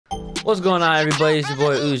What's going on, everybody? It's your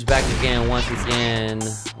boy Uchi back again, once again,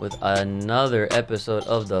 with another episode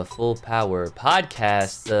of the Full Power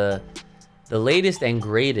Podcast, the latest and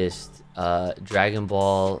greatest Dragon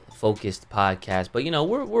Ball focused podcast. But you know,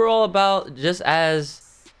 we're all about, just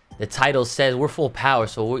as the title says, we're full power.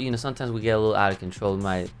 So we're, sometimes we get a little out of control. We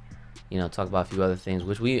might, talk about a few other things,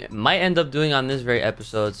 which we might end up doing on this very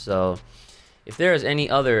episode. So if there is any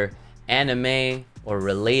other anime or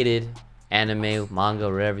related anime, manga,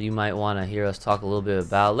 whatever you might want to hear us talk a little bit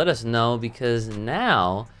about, let us know, because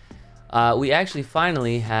now we actually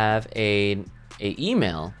finally have a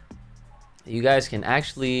email that you guys can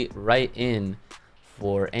actually write in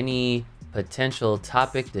for any potential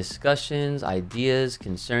topic discussions, ideas,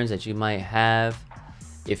 concerns that you might have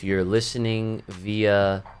if you're listening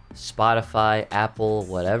via Spotify, Apple,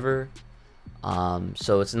 whatever.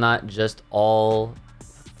 So it's not just all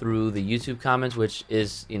through the YouTube comments, which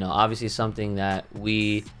is, obviously something that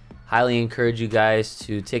we highly encourage you guys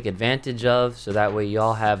to take advantage of, so that way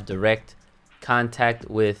y'all have direct contact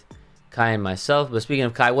with Kai and myself. But speaking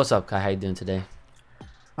of Kai, what's up, Kai? How you doing today?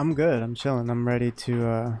 I'm good. I'm chilling. I'm ready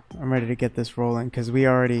to get this rolling, because we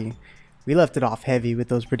left it off heavy with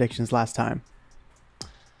those predictions last time.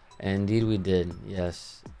 Indeed we did.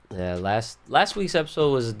 Yes. Yeah, last week's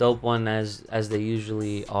episode was a dope one, as they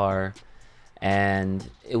usually are. And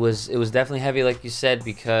it was definitely heavy, like you said,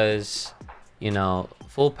 because,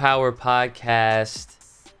 Full Power Podcast,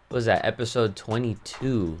 what was that, episode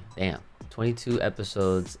 22? Damn, 22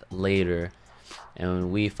 episodes later.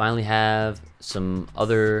 And we finally have some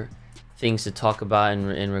other things to talk about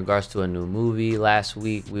in regards to a new movie. Last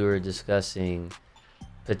week, we were discussing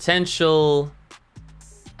potential,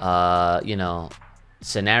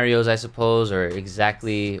 scenarios, I suppose, or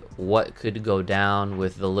exactly what could go down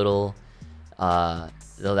with the little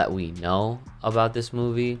that we know about this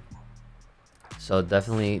movie. So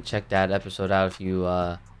definitely check that episode out if you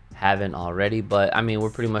haven't already. But I mean,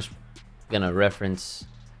 we're pretty much gonna reference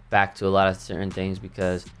back to a lot of certain things,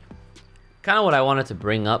 because kind of what I wanted to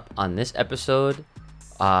bring up on this episode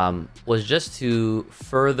was just to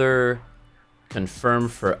further confirm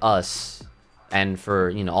for us and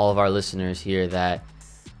for all of our listeners here that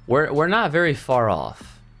we're not very far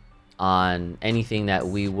off on anything that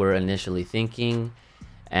we were initially thinking.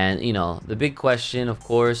 And the big question, of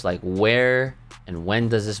course, like, where and when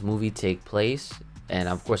does this movie take place? And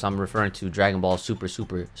of course I'm referring to Dragon Ball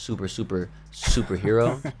superhero.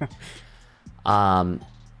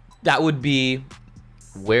 That would be,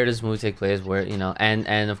 where does this movie take place, where,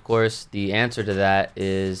 and of course the answer to that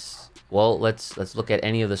is, well, let's look at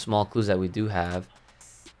any of the small clues that we do have,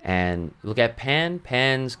 and look at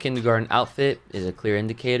Pan's kindergarten outfit is a clear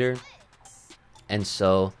indicator. And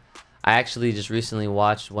so I actually just recently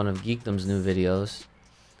watched one of Geekdom's new videos,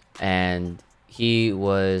 and he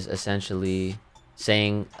was essentially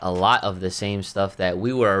saying a lot of the same stuff that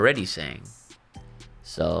we were already saying.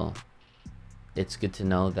 So it's good to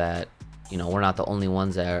know that, we're not the only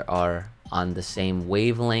ones that are on the same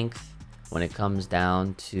wavelength when it comes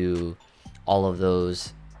down to all of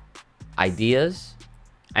those ideas.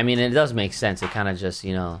 I mean, it does make sense. It kind of just,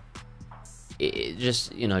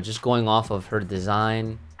 just going off of her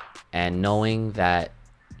design and knowing that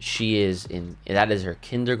that is her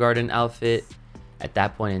kindergarten outfit at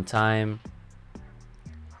that point in time.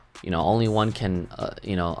 Only one can,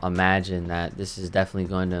 imagine that this is definitely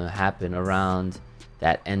going to happen around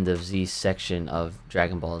that end of Z section of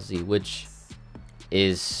Dragon Ball Z, which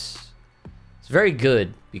is, it's very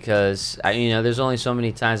good, because there's only so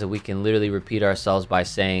many times that we can literally repeat ourselves by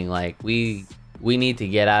saying, like, we need to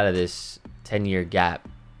get out of this 10-year gap,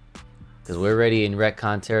 because we're already in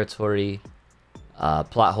retcon territory,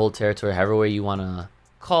 plot hole territory, however way you want to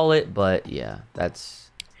call it. But yeah,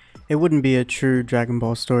 it wouldn't be a true Dragon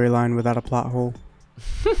Ball storyline without a plot hole.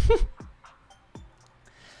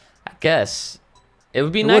 I guess it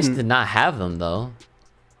would be nice to not have them, though.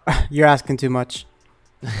 You're asking too much.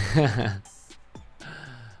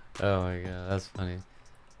 Oh my god, that's funny.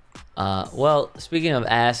 Well, speaking of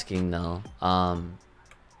asking, though,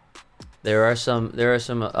 there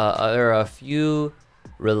are a few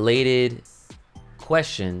related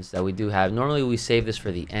questions that we do have. Normally we save this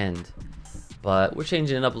for the end, but we're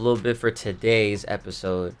changing it up a little bit for today's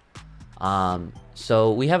episode.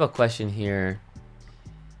 So we have a question here,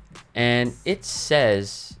 and it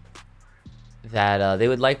says that they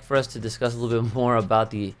would like for us to discuss a little bit more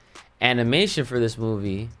about the animation for this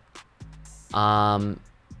movie. And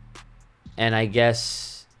I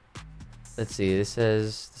guess, let's see, this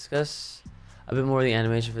says discuss a bit more of the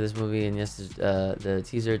animation for this movie. And yes, the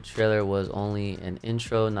teaser trailer was only an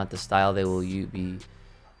intro, not the style they will be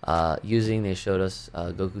using. They showed us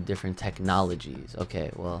Goku different technologies.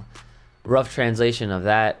 Okay, well, rough translation of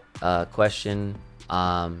that question.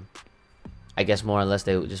 I guess more or less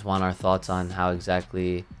they just want our thoughts on how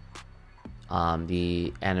exactly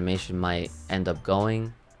the animation might end up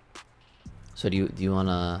going. So do you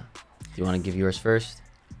wanna give yours first?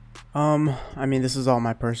 I mean, this is all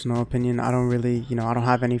my personal opinion. I don't really, I don't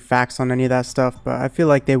have any facts on any of that stuff, but I feel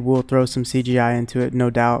like they will throw some CGI into it, no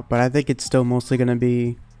doubt. But I think it's still mostly gonna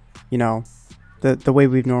be, the way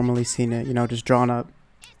we've normally seen it, just drawn up.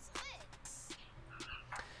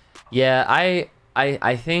 Yeah,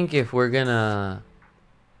 I think if we're gonna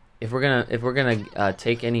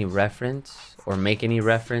take any reference or make any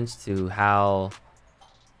reference to how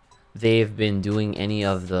they've been doing any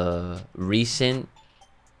of the recent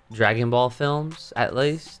Dragon Ball films, at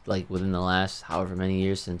least like within the last however many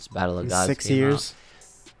years since Battle of Gods 6 came years.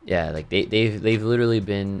 out. Yeah, like they've literally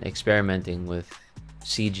been experimenting with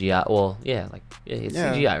CGI. Well, yeah, like it's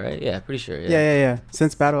CGI, right? Yeah, pretty sure. Yeah.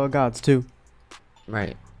 Since Battle of Gods too.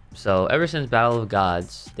 Right. So ever since Battle of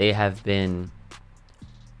Gods, they have been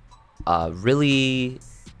really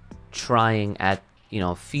trying at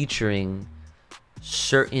featuring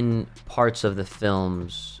certain parts of the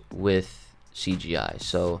films with CGI.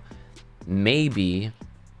 So maybe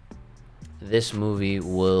this movie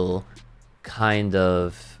will kind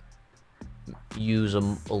of use a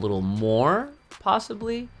little more,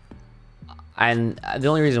 possibly. And the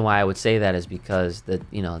only reason why I would say that is because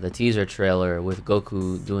the teaser trailer with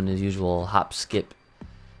Goku doing his usual hop skip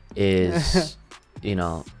is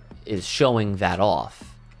is showing that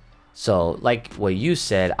off. So like what you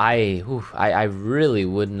said, I really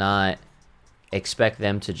would not expect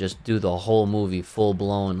them to just do the whole movie full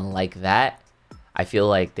blown like that. I feel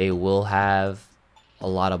like they will have a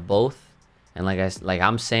lot of both, and like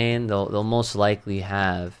I'm saying, they'll most likely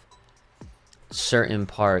have certain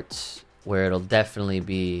parts where it'll definitely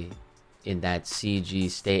be in that CG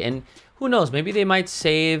state, and who knows, maybe they might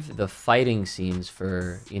save the fighting scenes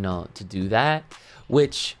for to do that,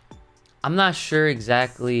 which I'm not sure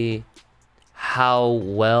exactly how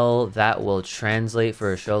well that will translate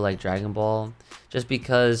for a show like Dragon Ball, just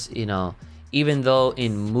because even though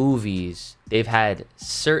in movies they've had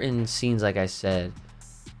certain scenes, like I said,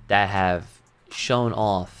 that have shown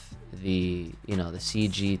off the the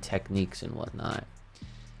CG techniques and whatnot,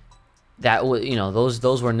 that was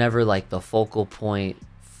those were never like the focal point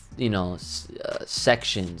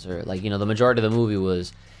sections, or like the majority of the movie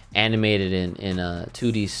was animated in a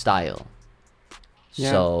 2D style.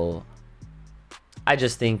 Yeah. So I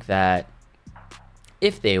just think that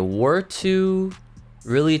if they were to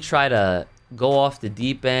really try to go off the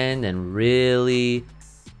deep end and really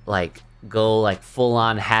like go like full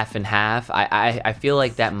on half and half, I feel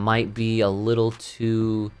like that might be a little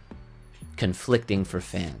too conflicting for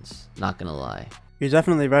fans, not gonna lie. You're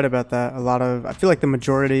definitely right about that. I feel like the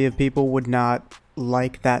majority of people would not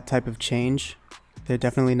like that type of change. They're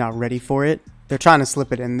definitely not ready for it. They're trying to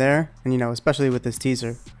slip it in there, and especially with this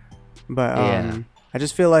teaser. But I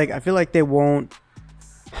just feel like they won't.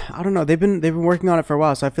 I don't know. They've been working on it for a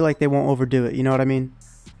while, so I feel like they won't overdo it. You know what I mean?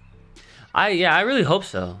 I really hope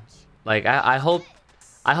so. Like I hope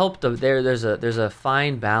there's a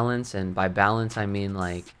fine balance, and by balance I mean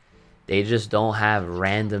like they just don't have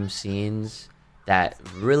random scenes that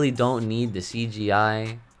really don't need the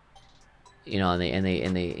CGI. And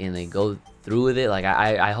they go through with it. Like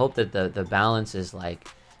I hope that the balance is like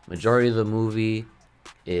majority of the movie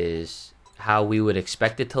is how we would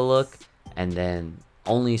expect it to look, and then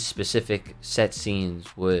only specific set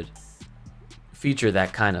scenes would feature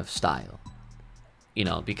that kind of style.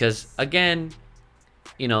 Because again,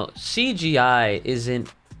 CGI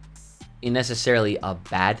isn't necessarily a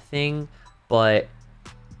bad thing, but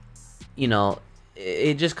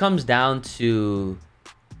it just comes down to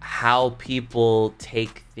how people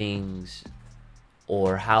take things,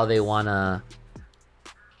 or how they want to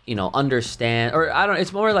understand, or I don't,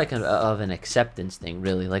 it's more like of an acceptance thing,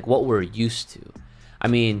 really, like what we're used to. I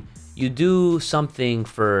mean, you do something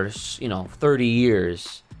for 30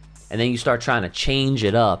 years, and then you start trying to change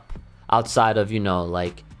it up outside of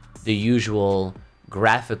like the usual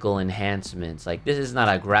graphical enhancements. Like, this is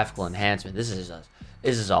not a graphical enhancement, this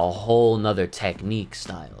is a whole nother technique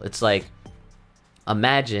style. It's like,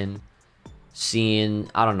 imagine seeing,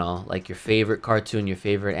 I don't know, like your favorite cartoon, your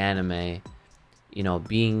favorite anime,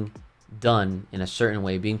 being done in a certain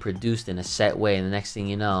way, being produced in a set way, and the next thing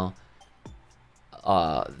you know,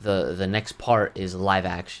 the next part is live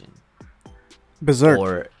action. Berserk.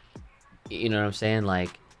 Or, you know what I'm saying?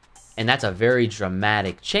 Like, and that's a very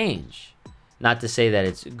dramatic change. Not to say that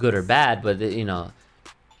it's good or bad, but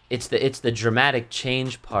it's the dramatic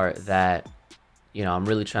change part that, you know, I'm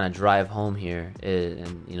really trying to drive home here.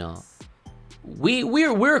 And you know,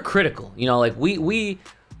 we're critical, you know, like we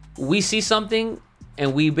see something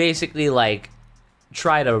and we basically like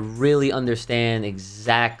try to really understand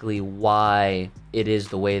exactly why it is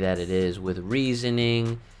the way that it is, with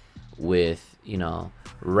reasoning, with, you know,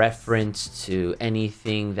 reference to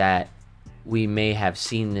anything that we may have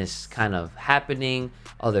seen this kind of happening,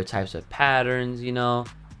 other types of patterns, you know.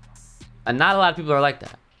 And not a lot of people are like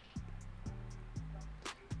that.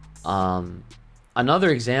 Another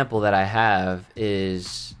example that I have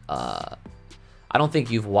is I don't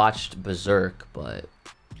think you've watched Berserk, but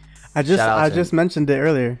I just mentioned it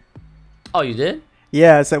earlier. Oh, you did?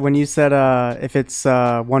 Yeah, I said when you said if it's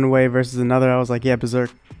one way versus another, I was like, yeah,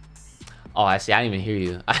 Berserk. Oh, I see. I didn't even hear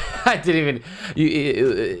you. I didn't even.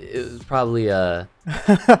 It was probably yeah.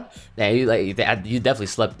 You definitely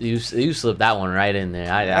slept. You slipped that one right in there.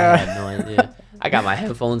 I had no idea. I got my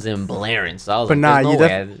headphones in blaring, so I was but like, nah,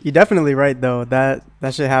 no you're definitely right though. That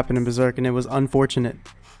shit happened in Berserk, and it was unfortunate.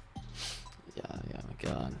 Yeah, my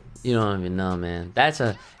God. You don't even know, man. That's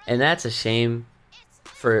a shame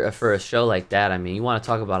for a show like that. I mean, you want to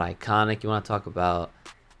talk about iconic. You want to talk about,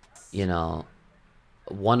 you know,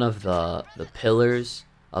 one of the pillars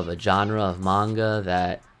of a genre of manga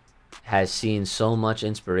that has seen so much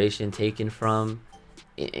inspiration taken from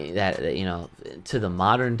that, you know, to the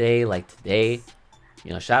modern day, like today.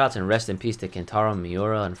 You know, shout outs and rest in peace to Kentaro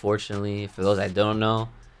Miura. Unfortunately, for those that don't know,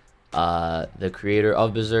 the creator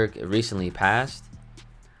of Berserk recently passed,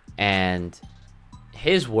 and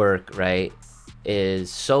his work, right,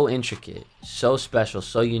 is so intricate, so special,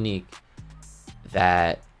 so unique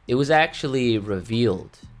that it was actually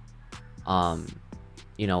revealed,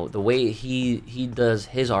 you know, the way he does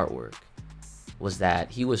his artwork was that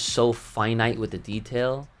he was so finite with the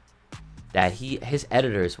detail that his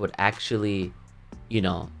editors would actually, you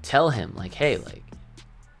know, tell him like, hey, like,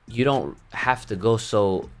 you don't have to go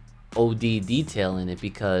so OD detail in it,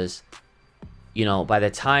 because, you know, by the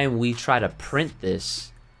time we try to print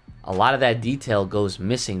this, a lot of that detail goes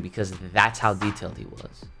missing, because that's how detailed he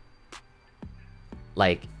was.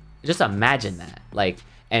 Like, just imagine that. Like,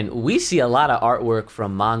 and we see a lot of artwork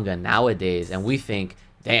from manga nowadays and we think,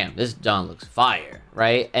 damn, this John looks fire,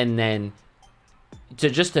 right? And then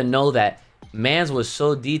to know that man's was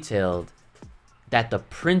so detailed that the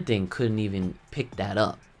printing couldn't even pick that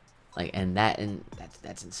up. Like, and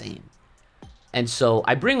that's insane. And so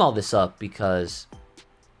I bring all this up because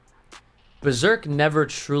Berserk never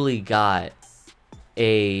truly got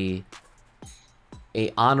a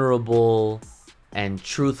honorable and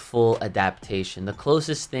truthful adaptation. The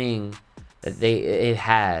closest thing that it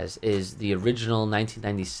has is the original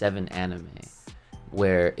 1997 anime,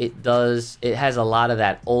 where it has a lot of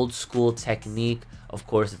that old school technique. Of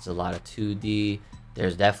course, it's a lot of 2D.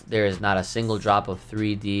 There is not a single drop of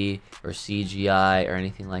 3D or CGI or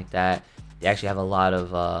anything like that. They actually have a lot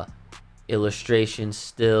of illustration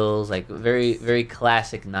stills, like very, very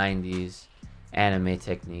classic 90s anime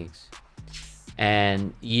techniques.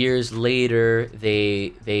 And years later,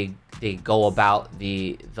 they go about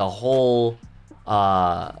the whole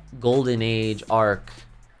Golden Age arc,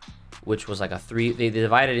 which was like they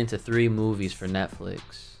divided into 3 movies for Netflix.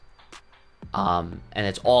 And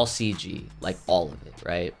it's all CG, like all of it,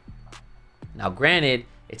 right? Now, granted,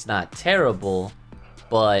 it's not terrible,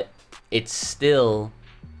 but it still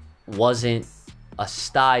wasn't a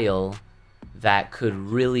style that could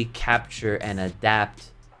really capture and adapt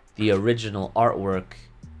the original artwork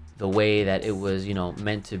the way that it was, you know,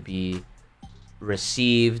 meant to be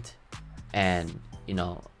received and, you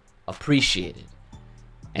know, appreciated.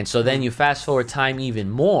 And so then you fast forward time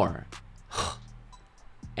even more,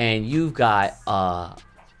 and you've got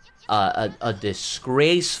a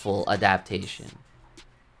disgraceful adaptation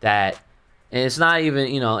that, and it's not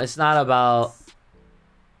even, you know, it's not about,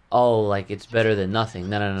 oh, like it's better than nothing.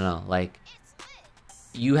 No. Like,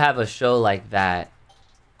 you have a show like that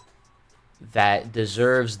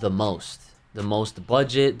deserves the most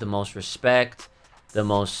budget, the most respect, the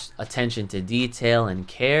most attention to detail and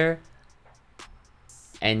care,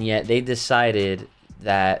 and yet they decided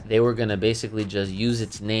that they were gonna basically just use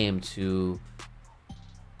its name to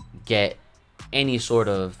get any sort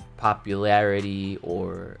of popularity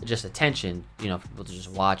or just attention, you know, for people to just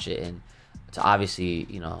watch it and to obviously,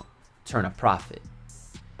 you know, turn a profit.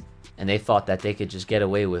 And they thought that they could just get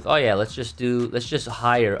away with, oh yeah, let's just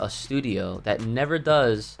hire a studio that never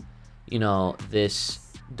does, you know, this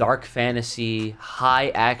dark fantasy, high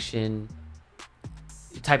action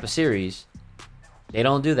type of series. They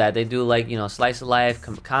don't do that. They do, like, you know, slice of life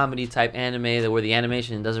comedy type anime where the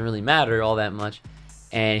animation doesn't really matter all that much.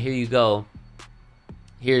 and here you go.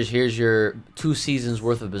 Here's your 2 seasons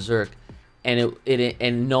worth of Berserk, and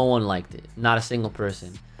and no one liked it, not a single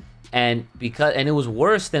person, and it was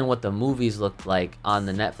worse than what the movies looked like on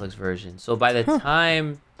the Netflix version. So by the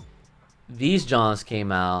time these Johns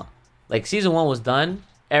came out, like season 1 was done,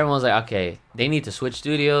 everyone was like, okay, they need to switch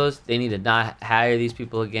studios, they need to not hire these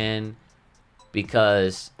people again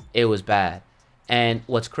because it was bad. And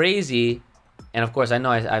what's crazy, and of course I know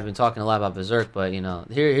I've been talking a lot about Berserk, but you know,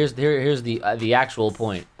 here's the actual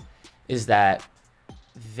point, is that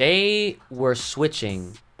they were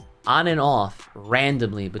switching on and off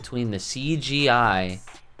randomly between the CGI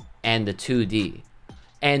and the 2D.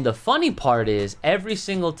 And the funny part is, every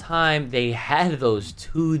single time they had those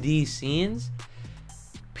 2D scenes,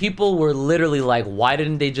 people were literally like, why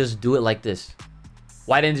didn't they just do it like this?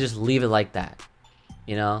 Why didn't they just leave it like that?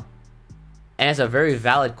 You know? And it's a very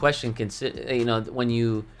valid question, you know, when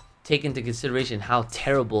you take into consideration how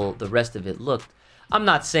terrible the rest of it looked. I'm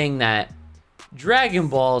not saying that Dragon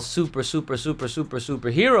Ball superhero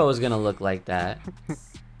is gonna look like that.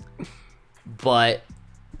 But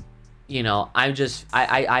you know, I'm just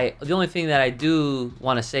the only thing that I do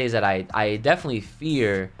want to say is that I definitely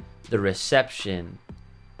fear the reception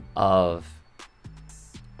of,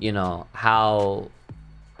 you know, how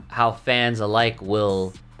fans alike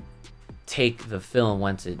will take the film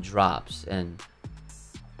once it drops. And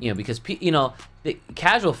you know, because you know, the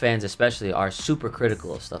casual fans especially are super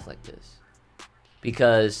critical of stuff like this,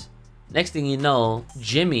 because next thing you know,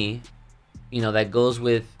 Jimmy, you know, that goes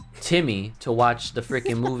with Timmy to watch the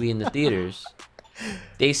freaking movie in the theaters,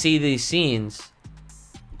 they see these scenes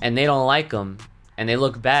and they don't like them and they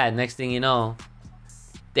look bad. Next thing you know,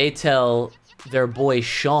 they tell their boy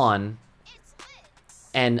Sean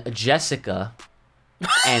and Jessica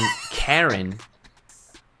and Karen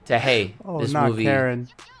to, hey, this not movie Karen.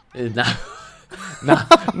 is not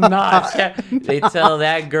they tell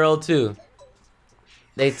that girl too.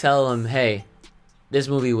 They tell them, hey, this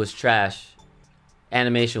movie was trash,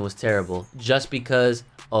 animation was terrible, just because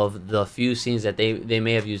of the few scenes that they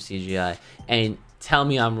may have used CGI. And tell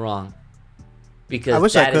me I'm wrong, because I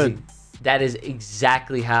wish I could. That is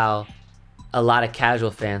exactly how a lot of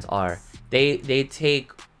casual fans are. They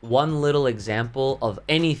take one little example of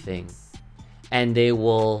anything and they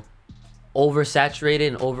will oversaturate it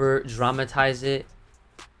and over dramatize it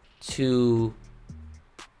to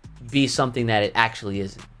be something that it actually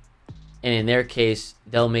isn't. And in their case,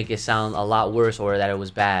 they'll make it sound a lot worse, or that it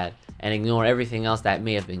was bad, and ignore everything else that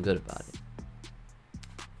may have been good about it.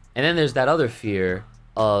 And then there's that other fear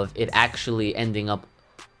of it actually ending up,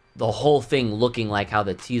 the whole thing looking like how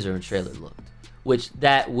the teaser and trailer looked, which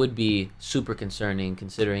that would be super concerning,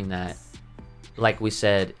 considering that, like we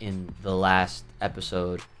said in the last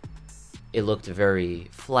episode, it looked very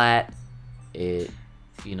flat. It,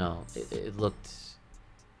 you know, it looked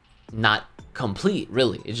not complete,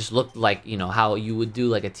 really. It just looked like, you know, how you would do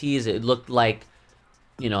like a tease. It looked like,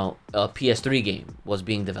 you know, a PS3 game was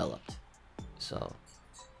being developed. So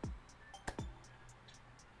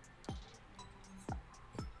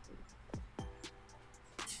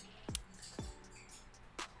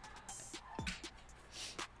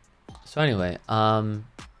anyway, so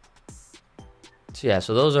yeah,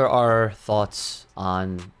 so those are our thoughts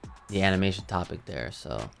on the animation topic there.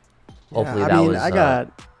 So hopefully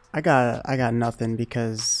I got nothing,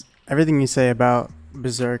 because everything you say about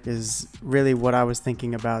Berserk is really what I was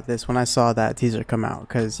thinking about this when I saw that teaser come out,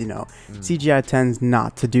 because, you know, CGI tends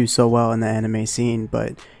not to do so well in the anime scene,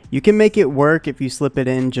 but you can make it work if you slip it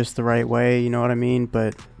in just the right way, you know what I mean?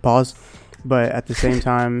 But at the same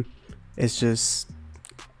time, it's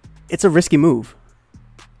a risky move.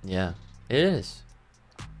 Yeah, it is.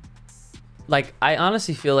 Like, I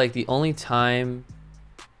honestly feel like the only time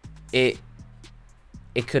it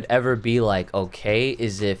could ever be like okay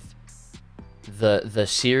is if the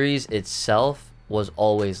series itself was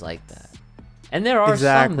always like that. And there are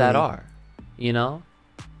some that are, you know,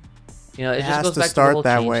 it just has goes to back start to the whole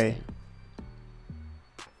that change way thing.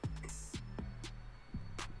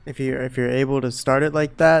 If you're able to start it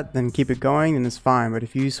like that, then keep it going, and it's fine. But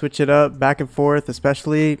if you switch it up back and forth,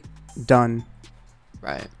 especially, done.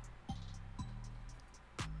 Right.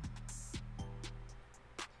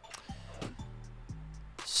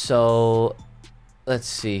 So let's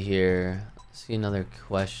see here. See another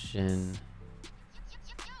question.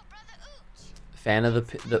 Fan of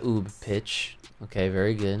the Oob pitch. Okay,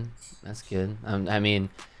 very good. That's good. I mean,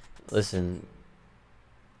 listen,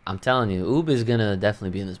 I'm telling you, Oob is gonna definitely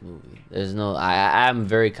be in this movie. There's no, I'm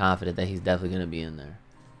very confident that he's definitely gonna be in there.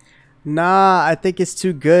 Nah, I think it's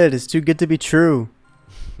too good. It's too good to be true.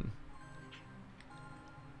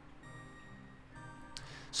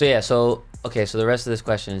 So yeah, so okay, so the rest of this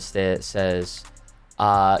question instead says,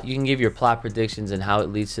 you can give your plot predictions and how it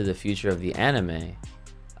leads to the future of the anime.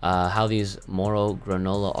 How these moral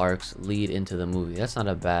granola arcs lead into the movie. That's not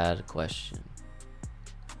a bad question.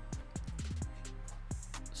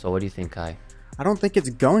 So what do you think, Kai? I don't think it's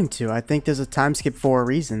going to. I think there's a time skip for a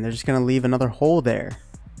reason. They're just going to leave another hole there.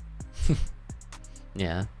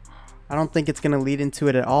 Yeah. I don't think it's going to lead into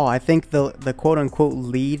it at all. I think the quote-unquote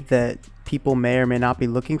lead that people may or may not be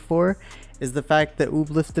looking for is the fact that Oob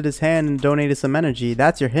lifted his hand and donated some energy.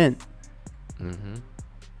 That's your hint. Mm-hmm.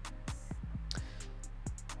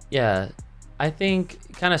 Yeah, I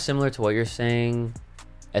think kind of similar to what you're saying,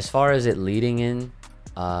 as far as it leading in,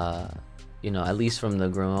 at least from the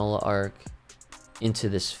granola arc into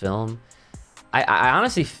this film, I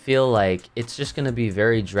honestly feel like it's just gonna be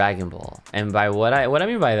very Dragon Ball. And by what I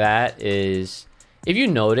mean by that is, if you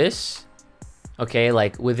notice, okay,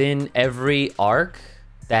 like within every arc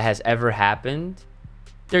that has ever happened,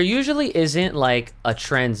 there usually isn't like a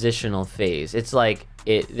transitional phase. It's like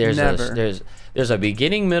there's a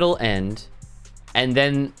beginning, middle, end, and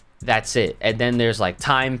then that's it. And then there's like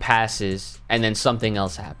time passes and then something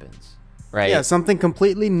else happens, right? Yeah, something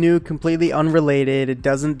completely new, completely unrelated. It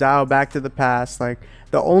doesn't dial back to the past. Like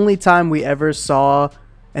the only time we ever saw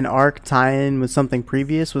an arc tie in with something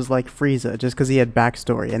previous was like Frieza, just because he had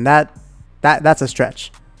backstory, and that's a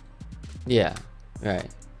stretch. Yeah, right.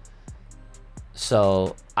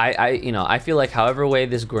 So I feel like however way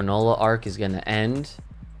this granola arc is gonna end,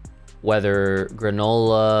 whether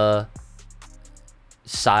granola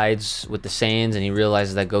sides with the Saiyans and he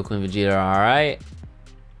realizes that Goku and Vegeta are alright,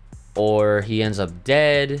 or he ends up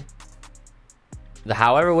dead,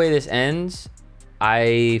 however way this ends,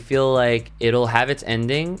 I feel like it'll have its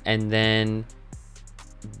ending, and then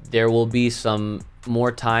there will be some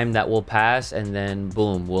more time that will pass, and then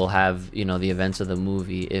boom, we'll have the events of the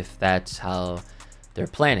movie, if that's how they're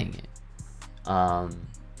planning it.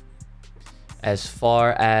 As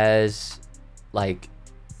far as like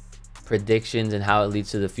predictions and how it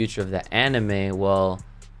leads to the future of the anime, well,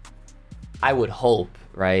 I would hope,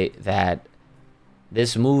 right, that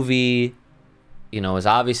this movie is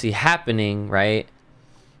obviously happening, right,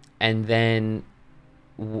 and then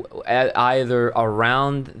either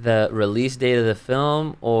around the release date of the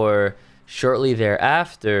film or shortly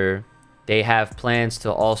thereafter, they have plans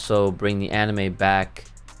to also bring the anime back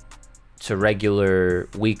to regular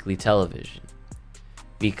weekly television,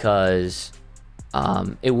 because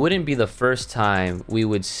it wouldn't be the first time we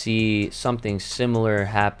would see something similar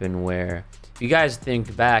happen, where if you guys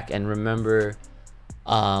think back and remember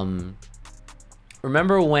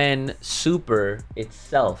when Super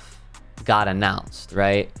itself got announced,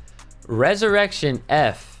 right? Resurrection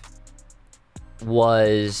F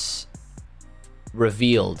was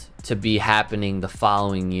revealed to be happening the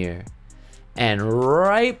following year, and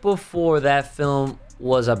right before that film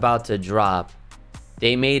was about to drop,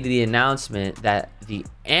 they made the announcement that the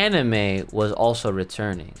anime was also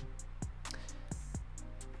returning.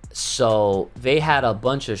 So they had a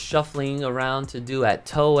bunch of shuffling around to do at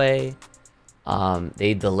Toei.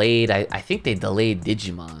 They delayed, I think they delayed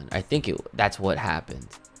Digimon. I think that's what happened.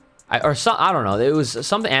 I don't know. It was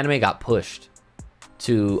some anime got pushed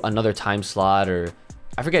to another time slot, or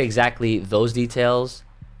I forget exactly those details.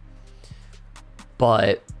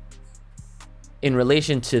 But in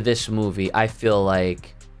relation to this movie, I feel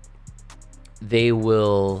like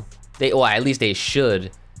at least they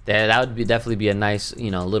should. That would definitely be a nice,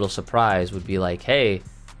 little surprise. Would be like, hey,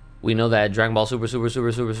 we know that Dragon Ball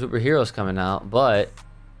Super Heroes coming out, but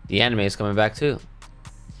the anime is coming back too.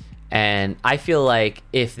 And I feel like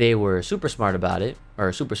if they were super smart about it,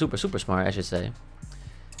 or super smart, I should say,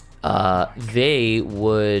 they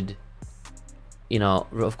would,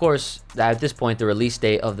 of course, at this point, the release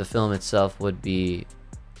date of the film itself would be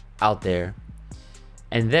out there.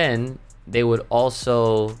 And then they would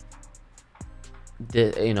also,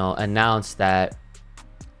 announce that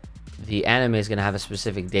the anime is going to have a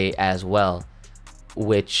specific date as well,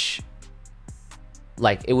 which,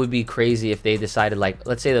 like, it would be crazy if they decided, like,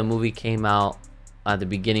 let's say the movie came out at the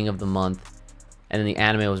beginning of the month and then the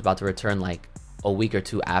anime was about to return like a week or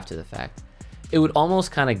two after the fact. It would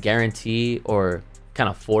almost kind of guarantee or kind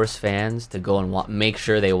of force fans to go and make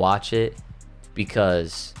sure they watch it,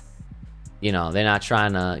 because they're not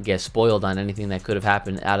trying to get spoiled on anything that could have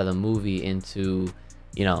happened out of the movie into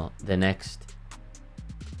the next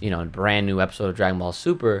brand new episode of Dragon Ball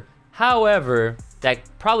Super. However, that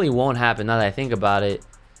probably won't happen now that I think about it,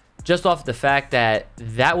 just off the fact that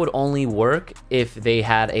that would only work if they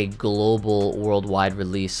had a global worldwide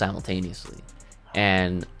release simultaneously.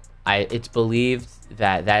 And it's believed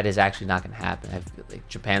that that is actually not going to happen. I feel like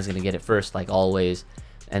Japan's going to get it first, like always,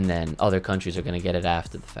 and then other countries are going to get it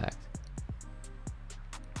after the fact.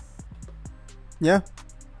 Yeah.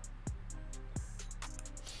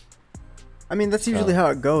 I mean, that's usually how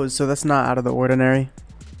it goes, so that's not out of the ordinary.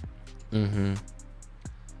 Mm-hmm.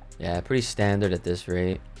 Yeah, pretty standard at this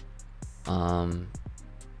rate.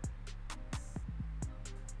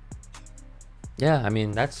 Yeah, I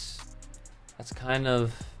mean that's kind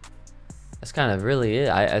of really it.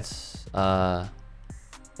 That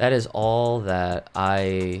is all that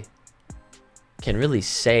I can really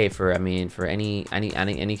say for any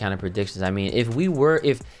kind of predictions. I mean, if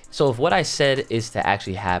what I said is to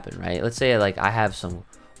actually happen, right? Let's say like I have some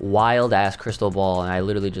wild ass crystal ball and I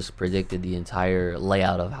literally just predicted the entire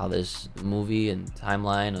layout of how this movie and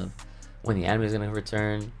timeline of when the anime is going to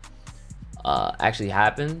return actually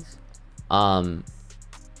happens.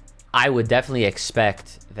 I would definitely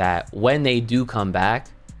expect that when they do come back,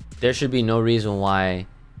 there should be no reason why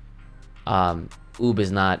Oob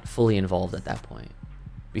is not fully involved at that point,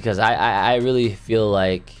 because I really feel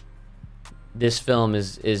like this film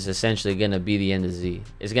is essentially gonna be the end of Z.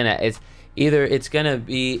 It's gonna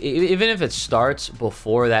be, even if it starts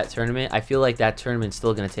before that tournament, I feel like that tournament's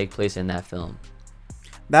still gonna take place in that film.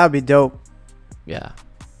 That would be dope. Yeah.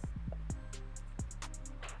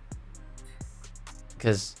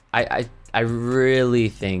 Because I really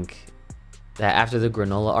think that after the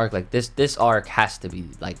granola arc, like this arc has to be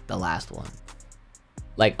like the last one.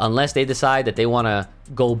 Like, unless they decide that they want to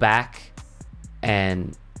go back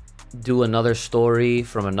and do another story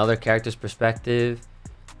from another character's perspective,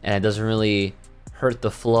 and it doesn't really hurt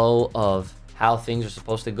the flow of how things are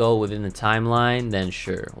supposed to go within the timeline, then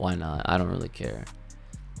sure, why not? I don't really care.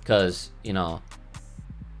 Because, you know,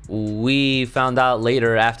 we found out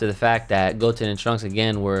later after the fact that Goten and Trunks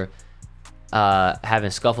again were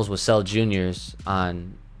having scuffles with Cell Juniors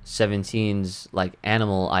on 17's like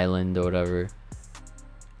Animal Island or whatever.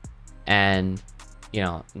 And, you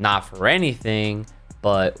know, not for anything,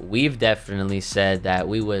 but we've definitely said that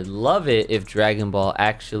we would love it if Dragon Ball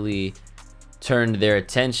actually turned their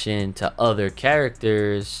attention to other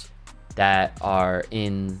characters that are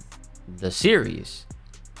in the series.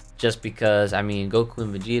 Just because, I mean, Goku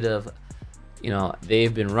and Vegeta, you know,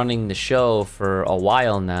 they've been running the show for a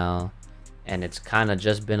while now, and it's kind of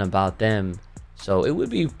just been about them. So it would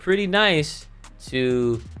be pretty nice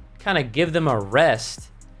to kind of give them a rest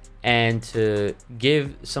and to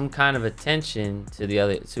give some kind of attention to the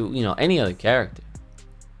other, to, you know, any other character.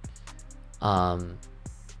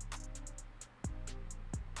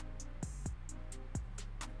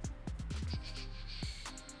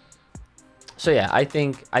 So yeah, I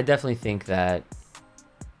definitely think that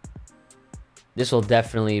this will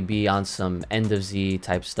definitely be on some end of Z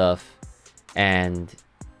type stuff, and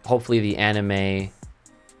hopefully the anime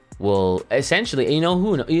will essentially, you know,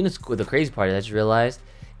 the crazy part is I just realized,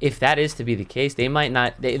 if that is to be the case, they might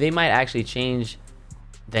might actually change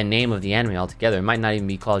the name of the anime altogether. It might not even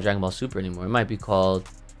be called Dragon Ball Super anymore. It might be called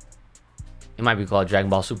Dragon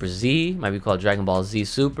Ball Super Z. It might be called Dragon Ball Z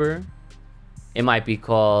Super. It might be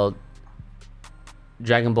called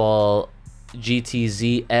Dragon Ball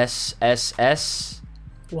GTZ SSS.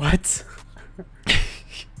 What?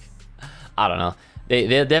 I don't know.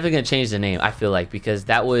 They're definitely gonna change the name, I feel like, because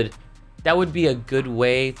that would be a good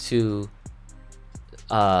way to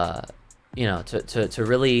you know, to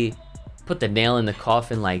really put the nail in the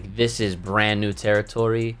coffin, like, this is brand new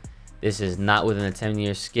territory. This is not within a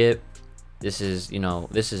 10-year skip. This is, you know,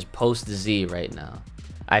 this is post Z right now.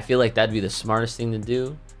 I feel like that'd be the smartest thing to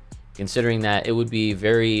do, considering that it would be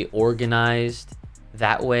very organized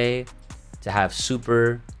that way, to have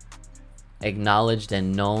Super acknowledged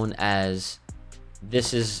and known as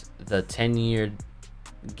this is the 10-year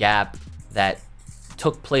gap that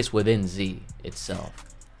took place within Z itself.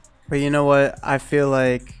 But you know what? I feel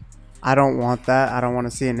like I don't want that. I don't want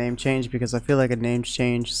to see a name change, because I feel like a name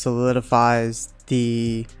change solidifies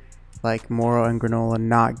the, like, Moro and Granola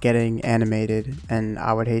not getting animated, and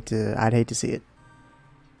I'd hate to see it.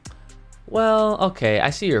 Well, okay, I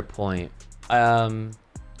see your point.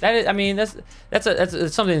 That is, I mean, that's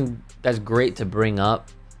something that's great to bring up,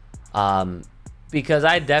 because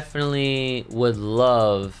I definitely would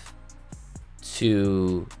love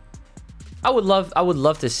to. I would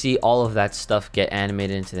love to see all of that stuff get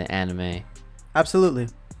animated into the anime. Absolutely.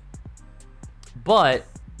 But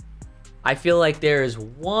I feel like there's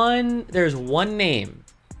one name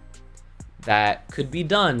that could be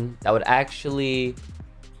done that would actually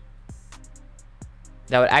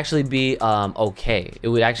be okay. It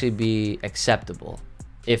would actually be acceptable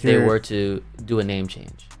if they were to do a name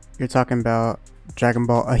change. You're talking about Dragon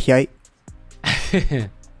Ball Ahite.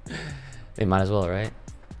 They might as well, right?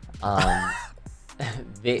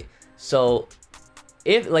 So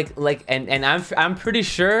if and I'm pretty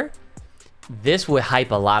sure this would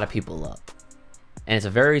hype a lot of people up. And it's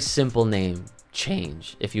a very simple name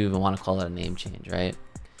change, if you even want to call it a name change, right?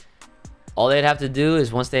 All they'd have to do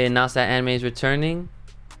is once they announce that anime is returning,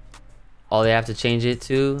 all they have to change it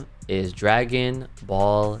to is Dragon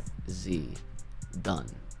Ball Z. Done.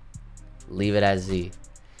 Leave it as Z.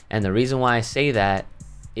 And the reason why I say that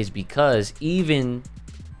is because even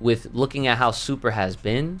with looking at how Super has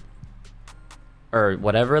been, or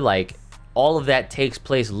whatever, like, all of that takes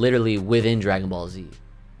place literally within Dragon Ball Z.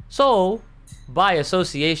 So, by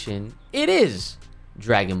association, it is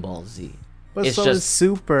Dragon Ball Z. But it's so just is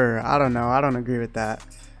Super. I don't know. I don't agree with that.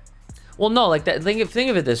 Well, no, like that. Think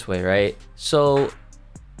of it this way, right? So,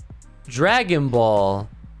 Dragon Ball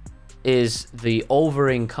is the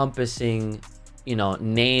over-encompassing,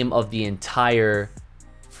 name of the entire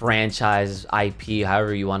franchise, IP,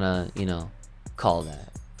 however you want to, call that.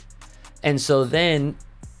 And so then,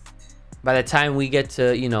 by the time we get to,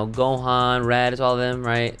 Gohan, Raditz, all of them,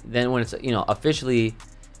 right? Then when it's, officially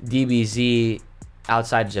DBZ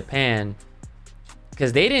outside of Japan,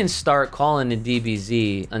 because they didn't start calling it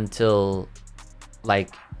DBZ until,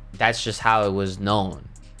 like, that's just how it was known.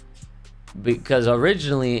 Because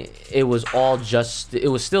originally it was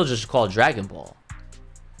still just called Dragon Ball.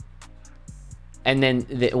 And then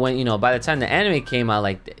when by the time the anime came out,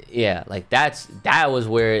 that was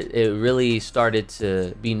where it really started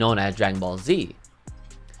to be known as Dragon Ball Z.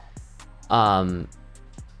 So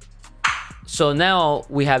now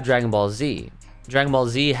we have Dragon Ball Z. Dragon Ball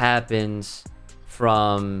Z happens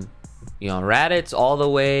from Raditz all the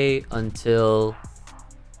way until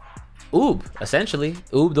Oob, essentially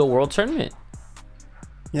Oob, the World Tournament.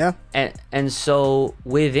 Yeah. And so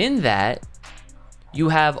within that, you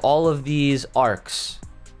have all of these arcs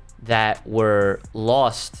that were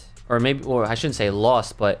lost, or I shouldn't say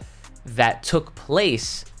lost, but that took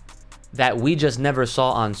place that we just never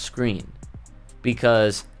saw on screen,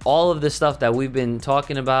 because all of the stuff that we've been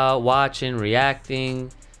talking about, watching, reacting,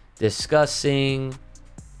 discussing,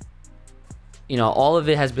 all of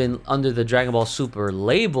it has been under the Dragon Ball Super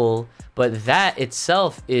label, but that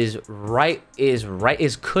itself is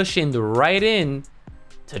cushioned right in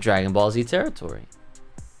to Dragon Ball Z territory.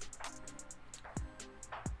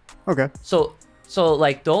 Okay. So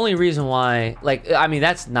like the only reason why,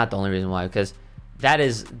 that's not the only reason why, because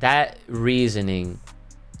that reasoning,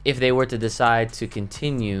 if they were to decide to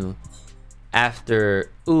continue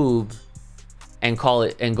after Oob and call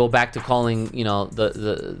it and go back to calling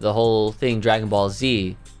the whole thing Dragon Ball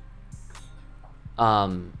Z, I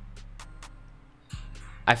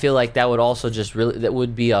feel like that would also just that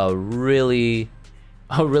would be a really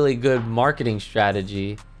good marketing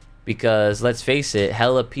strategy, because let's face it,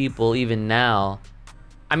 hella people even now,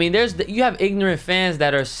 you have ignorant fans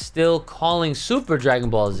that are still calling Super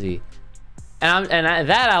Dragon Ball Z,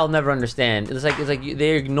 that I'll never understand. It's like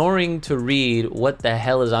they're ignoring to read what the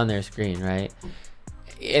hell is on their screen, right?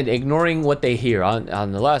 And ignoring what they hear on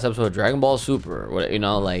the last episode of Dragon Ball Super,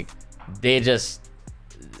 like they just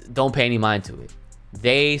don't pay any mind to it.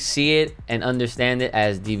 They see it and understand it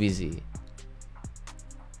as DBZ.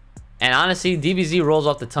 And honestly, DBZ rolls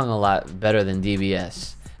off the tongue a lot better than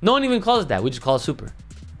DBS. No one even calls it that. We just call it Super,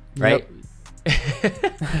 right? Yep.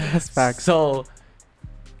 That's facts. So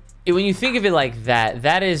when you think of it like that,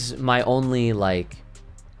 that is my only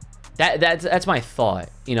that's my thought.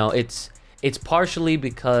 It's partially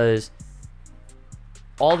because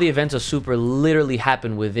all the events of Super literally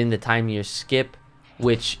happen within the time year skip,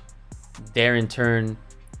 which there in turn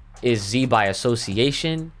is Z by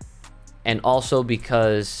association, and also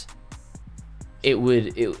because it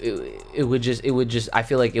would just I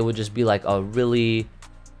feel like it would just be like a really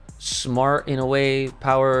smart, in a way,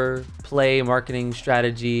 power play marketing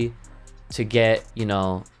strategy to get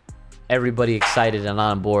everybody excited and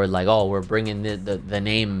on board, like, oh, we're bringing the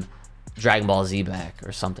name Dragon Ball Z back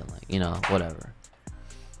or something, like, whatever.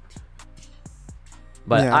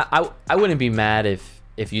 But yeah. I wouldn't be mad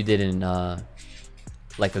if you didn't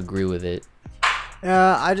agree with it.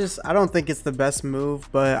 Yeah, I don't think it's the best move,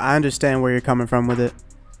 but I understand where you're coming from with it.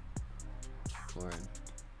 Word.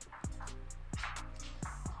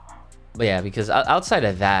 But yeah, because outside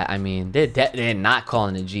of that, they're not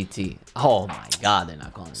calling it GT. Oh my god, they're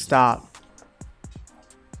not calling it Stop.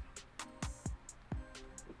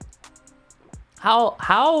 GT.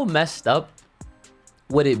 How messed up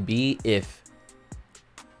would it be if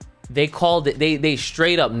they called it, they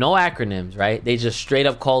straight up, no acronyms, right? They just straight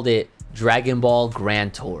up called it Dragon Ball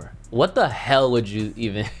Grand Tour. What the hell would you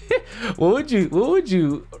even what would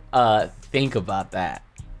you think about that?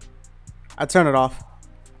 I turn it off.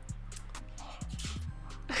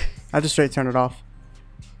 I just straight turn it off.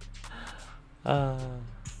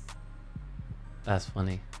 That's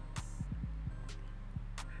funny.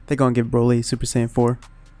 They're gonna give Broly Super Saiyan 4.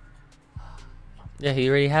 Yeah, he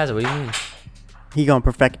already has it. What do you mean? He gonna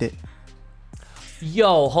perfect it.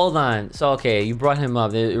 Yo, hold on. So okay, you brought him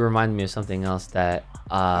up. It reminded me of something else that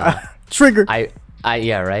Trigger.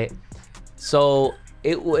 Yeah, right. So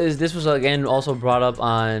this was again also brought up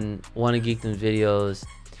on one of Geekdom's videos,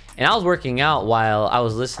 and I was working out while I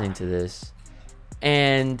was listening to this,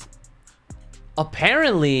 and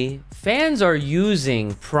apparently fans are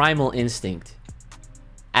using primal instinct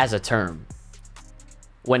as a term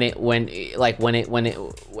when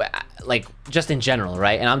just in general,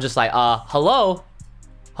 right? And I'm just like, hello,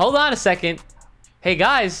 hold on a second. Hey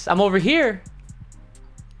guys, I'm over here.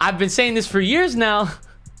 I've been saying this for years now.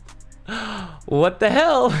 What the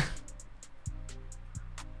hell?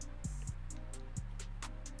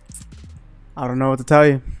 I don't know what to tell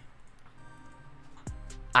you.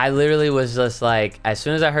 I literally was just like, as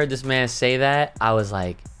soon as I heard this man say that, I was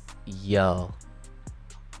like, yo,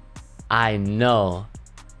 I know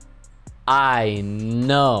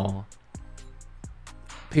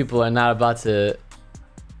people are not about to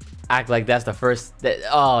act like that's the first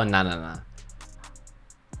oh, no.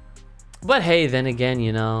 But hey, then again,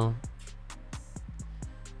 you know,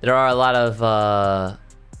 there are a lot of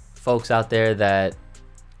folks out there that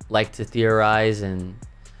like to theorize and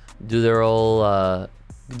do their own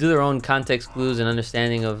context clues and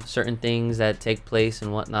understanding of certain things that take place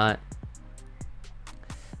and whatnot.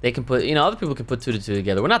 They can put, you know, other people can put 2 to 2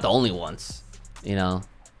 together. We're not the only ones, you know.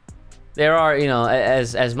 There are, you know,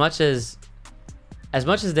 as much as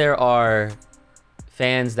there are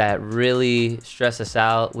fans that really stress us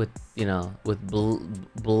out with, you know, with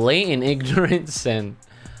blatant ignorance and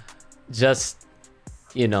just,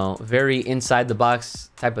 you know, very inside the box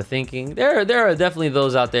type of thinking. There are definitely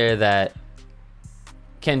those out there that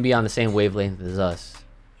can be on the same wavelength as us,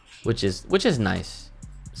 which is nice.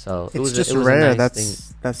 So it's just rare.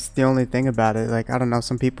 That's the only thing about it. Like, I don't know,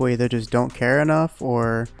 some people either just don't care enough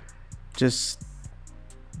or just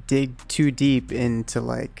dig too deep into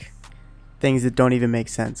like things that don't even make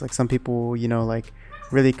sense. Like some people, you know, like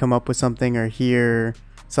really come up with something or hear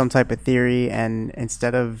some type of theory, and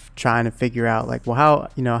instead of trying to figure out like, well, how,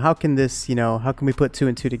 you know, how can this, you know, how can we put 2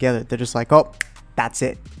 and 2 together, they're just like, oh, that's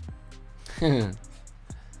it.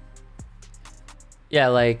 Yeah,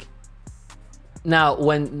 like, now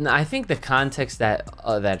when I think the context that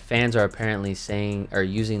that fans are apparently saying or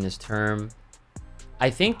using this term, I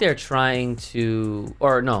think they're trying to,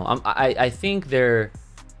 or no, I think they're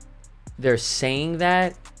saying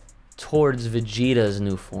that towards Vegeta's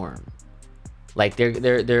new form. Like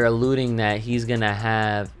they're alluding that he's gonna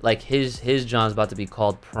have, like, his John's about to be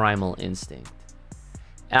called Primal Instinct.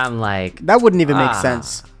 And I'm like, that wouldn't even make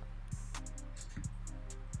sense.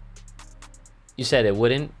 You said it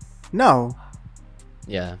wouldn't? No.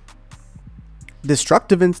 Yeah.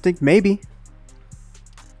 Destructive instinct, maybe.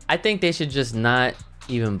 I think they should just not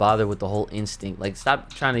even bother with the whole instinct. Like,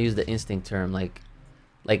 stop trying to use the instinct term. Like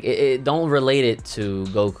it don't relate it to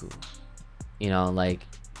Goku. You know, like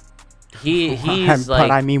he's like.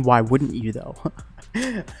 But I mean, why wouldn't you though?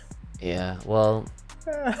 Yeah, well,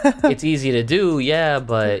 it's easy to do, yeah,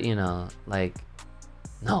 but you know, like,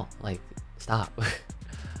 no, like, stop.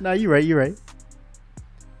 No, you're right.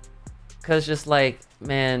 Cause just like,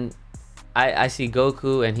 man, I see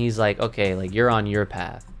Goku and he's like, okay, like, you're on your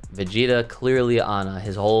path. Vegeta clearly on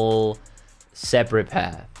his whole separate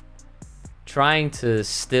path. Trying to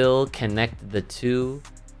still connect the two,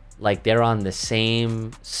 like they're on the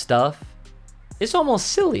same stuff, it's almost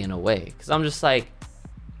silly in a way. Cause I'm just like,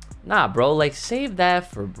 nah, bro, like, save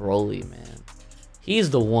that for Broly, man.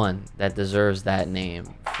 He's the one that deserves that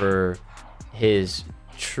name for his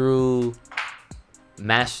true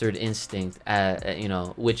mastered instinct, you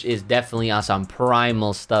know, which is definitely on some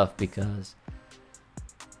primal stuff, because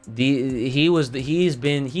he's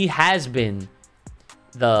been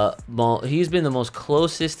the most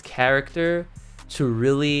closest character to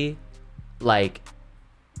really like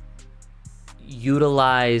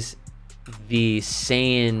utilize the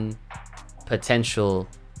Saiyan potential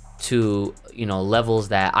to, you know, levels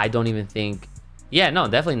that I don't even think, yeah, no,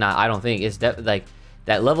 definitely not, I don't think it's like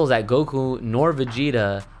that levels that Goku nor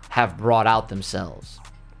Vegeta have brought out themselves.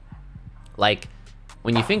 Like,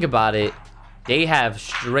 when you think about it, they have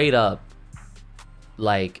straight up,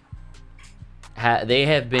 like, they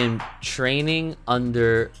have been training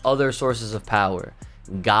under other sources of power.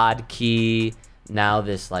 God Ki, now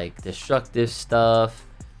this like destructive stuff.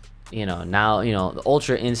 Now the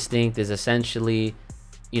Ultra Instinct is essentially,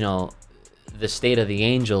 the state of the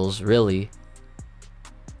angels, really.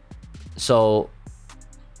 So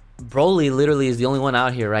Broly literally is the only one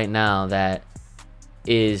out here right now that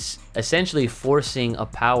is essentially forcing a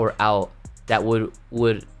power out that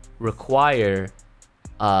would require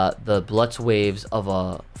the Blutz waves of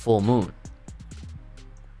a full moon.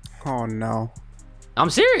 Oh no. I'm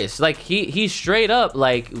serious. Like he straight up,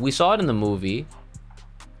 like we saw it in the movie.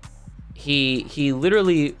 He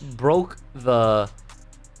literally broke the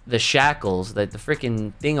shackles, like the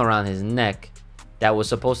freaking thing around his neck that was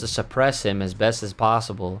supposed to suppress him as best as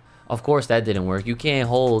possible. Of course that didn't work. You can't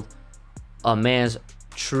hold a man's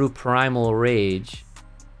true primal rage,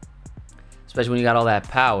 especially when you got all that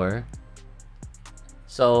power.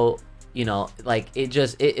 So like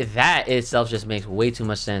that itself just makes way too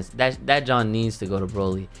much sense. That John needs to go to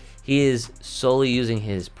Broly. He is solely using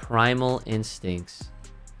his primal instincts,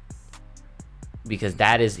 because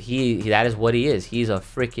that is what he is. He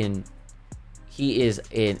is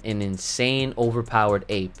an insane overpowered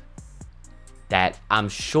ape that I'm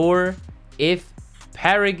sure if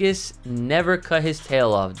Paragus never cut his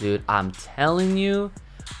tail off, dude, I'm telling you,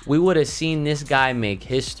 we would have seen this guy make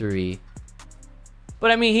history. But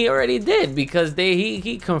I mean, he already did, because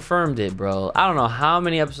he confirmed it, bro. I don't know how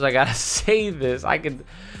many episodes I gotta say this. I could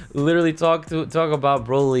literally talk about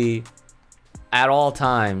Broly at all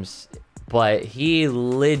times, but he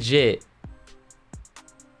legit,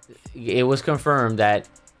 it was confirmed that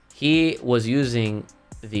he was using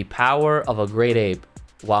the power of a great ape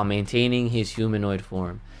while maintaining his humanoid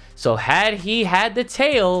form. So had he had the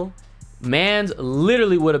tail, man's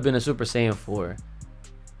literally would have been a Super Saiyan 4.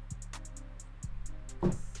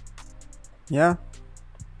 Yeah.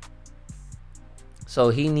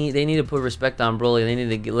 So they need to put respect on Broly. They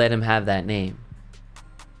need to let him have that name.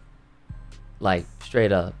 Like,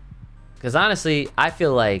 straight up. Because honestly, I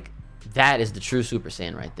feel like that is the true Super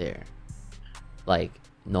Saiyan right there. Like,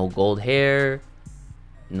 no gold hair.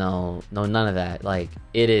 No, none of that. Like,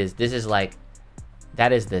 that is the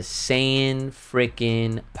Saiyan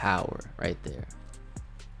freaking power right there.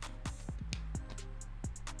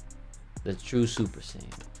 The true Super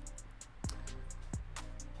Saiyan.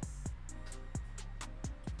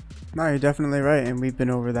 No, you're definitely right, and we've been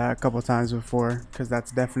over that a couple times before, because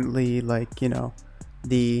that's definitely like,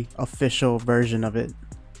 the official version of it.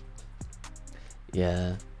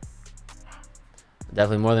 Yeah.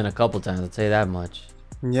 Definitely more than a couple times, I'll tell you that much.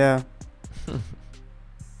 Yeah.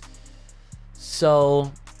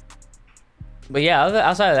 So, but yeah,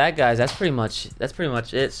 outside of that, guys, that's pretty much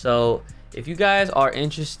it. So if you guys are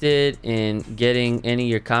interested in getting any of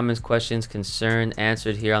your comments, questions, concerns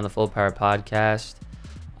answered here on the Full Power Podcast,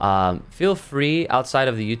 feel free outside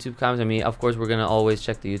of the YouTube comments. I mean, of course, we're gonna always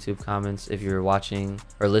check the YouTube comments if you're watching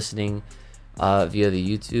or listening via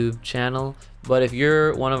the YouTube channel. But if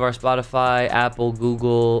you're one of our Spotify, Apple,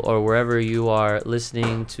 Google, or wherever you are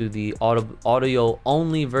listening to the audio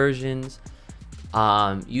only versions,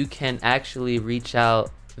 you can actually reach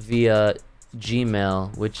out via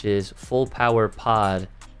Gmail, which is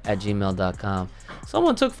fullpowerpod@gmail.com.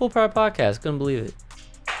 Someone took Full Power Podcast, couldn't believe it.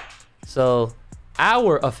 So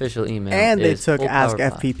our official email and they is took Ask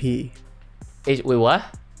FPP. Wait, what?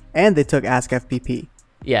 And they took Ask FPP.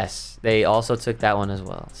 Yes, they also took that one as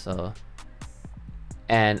well. So,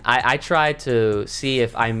 and I tried to see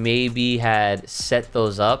if I maybe had set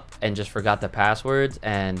those up and just forgot the passwords,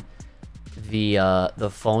 and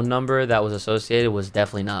the phone number that was associated was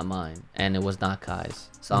definitely not mine, and it was not Kai's.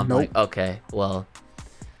 So I'm like, okay, well,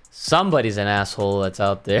 somebody's an asshole that's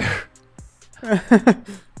out there.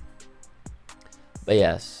 But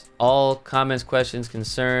yes, all comments, questions,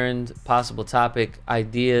 concerns, possible topic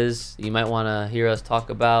ideas you might want to hear us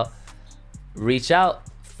talk about, reach out,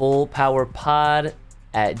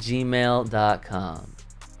 fullpowerpod@gmail.com.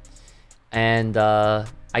 And I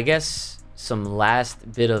guess some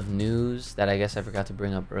last bit of news that I guess I forgot to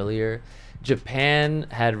bring up earlier. Japan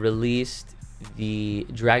had released the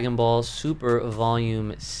Dragon Ball Super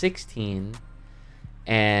Volume 16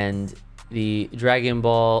 and the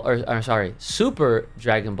Super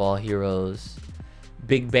Dragon Ball Heroes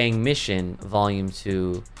Big Bang Mission Volume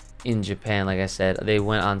 2 in Japan. Like I said, they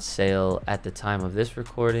went on sale at the time of this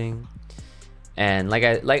recording. And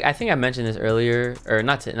I think I mentioned this earlier, or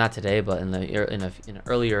not today, but in an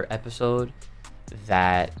earlier episode,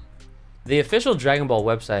 that the official Dragon Ball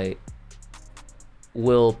website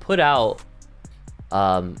will put out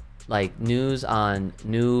like news on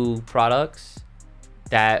new products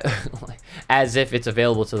that as if it's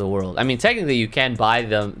available to the world. I mean, technically you can buy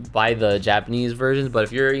the Japanese versions, but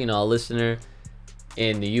if you're a listener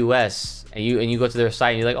in the US and you go to their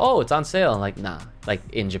site and you're like, oh, it's on sale. I'm like, nah. Like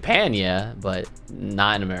in Japan, yeah, but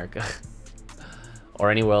not in America. Or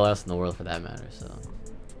anywhere else in the world for that matter. So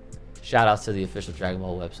shout outs to the official Dragon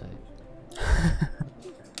Ball website.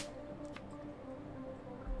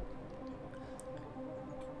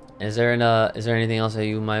 Is there anything else that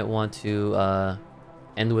you might want to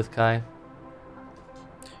end with, Kai?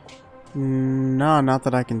 No, not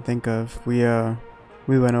that I can think of. We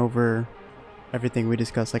went over everything we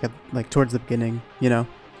discussed, like towards the beginning, you know,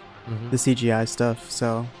 the CGI stuff.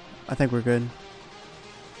 So I think we're good.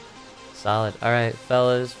 Solid. All right,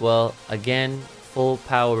 fellas. Well, again,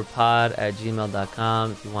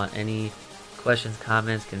 fullpowerpod@gmail.com. If you want any questions,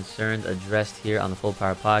 comments, concerns addressed here on the Full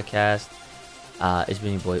Power Podcast. It's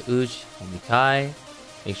been your boy Uchi and Kai.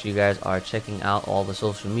 Make sure you guys are checking out all the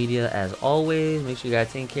social media as always. Make sure you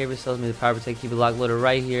guys take care of yourselves. May the power protect, keep it locked, loaded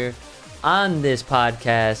right here on this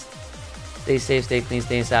podcast. Stay safe, stay clean,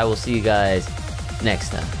 stay inside. We'll see you guys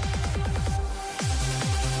next time.